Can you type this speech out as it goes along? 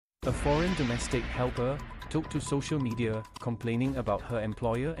A foreign domestic helper took to social media complaining about her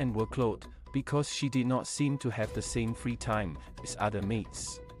employer and workload because she did not seem to have the same free time as other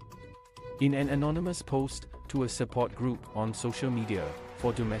maids. In an anonymous post to a support group on social media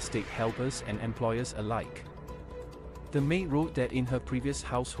for domestic helpers and employers alike, the maid wrote that in her previous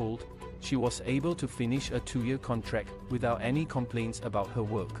household, she was able to finish a 2-year contract without any complaints about her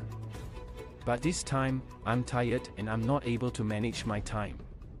work. But this time, I'm tired and I'm not able to manage my time.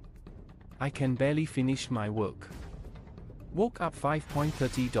 I can barely finish my work. Woke up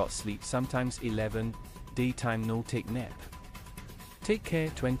 5:30. Sleep sometimes 11, daytime no take nap. Take care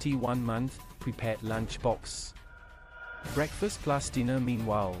 21 month, prepared lunch box. Breakfast plus dinner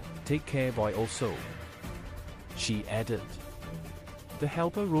meanwhile, take care boy also. She added. The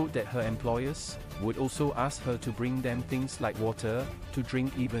helper wrote that her employers would also ask her to bring them things like water to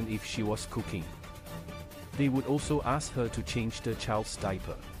drink even if she was cooking. They would also ask her to change the child's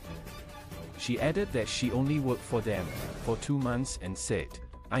diaper. She added that she only worked for them for 2 months and said,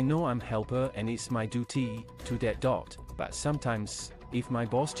 I know I'm helper and it's my duty to that dot, but sometimes, if my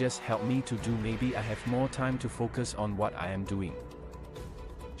boss just help me to do, maybe I have more time to focus on what I am doing.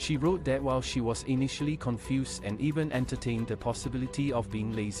 She wrote that while she was initially confused and even entertained the possibility of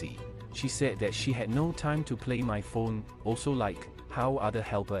being lazy, she said that she had no time to play my phone, also like how other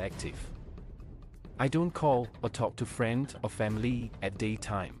helper active. I don't call or talk to friend or family at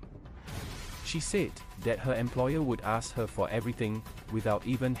daytime. She said that her employer would ask her for everything without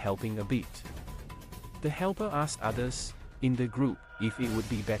even helping a bit. The helper asked others in the group if it would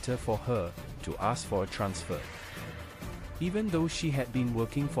be better for her to ask for a transfer. Even though she had been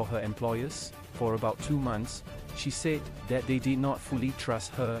working for her employers for about 2 months, she said that they did not fully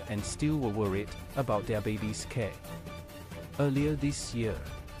trust her and still were worried about their baby's care. Earlier this year,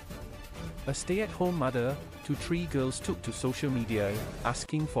 a stay-at-home mother to 3 girls took to social media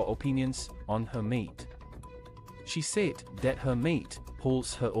asking for opinions on her maid. She said that her maid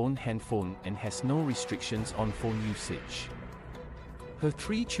holds her own handphone and has no restrictions on phone usage. Her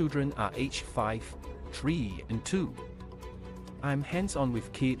 3 children are aged 5, 3, and 2. I'm hands-on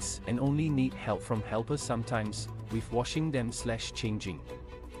with kids and only need help from helpers sometimes with washing them/changing.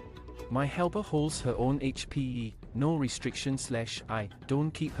 My helper holds her own HP, no restrictions/ I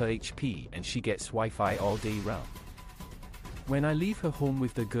don't keep her HP and she gets Wi-Fi all day round. When I leave her home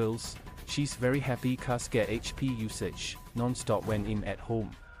with the girls, she's very happy cause get HP usage non-stop when I'm at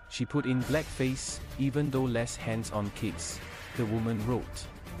home. She put in black face even though less hands-on kids, the woman wrote.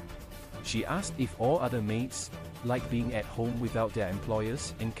 She asked if all other maids like being at home without their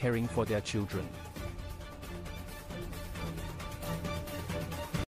employers and caring for their children.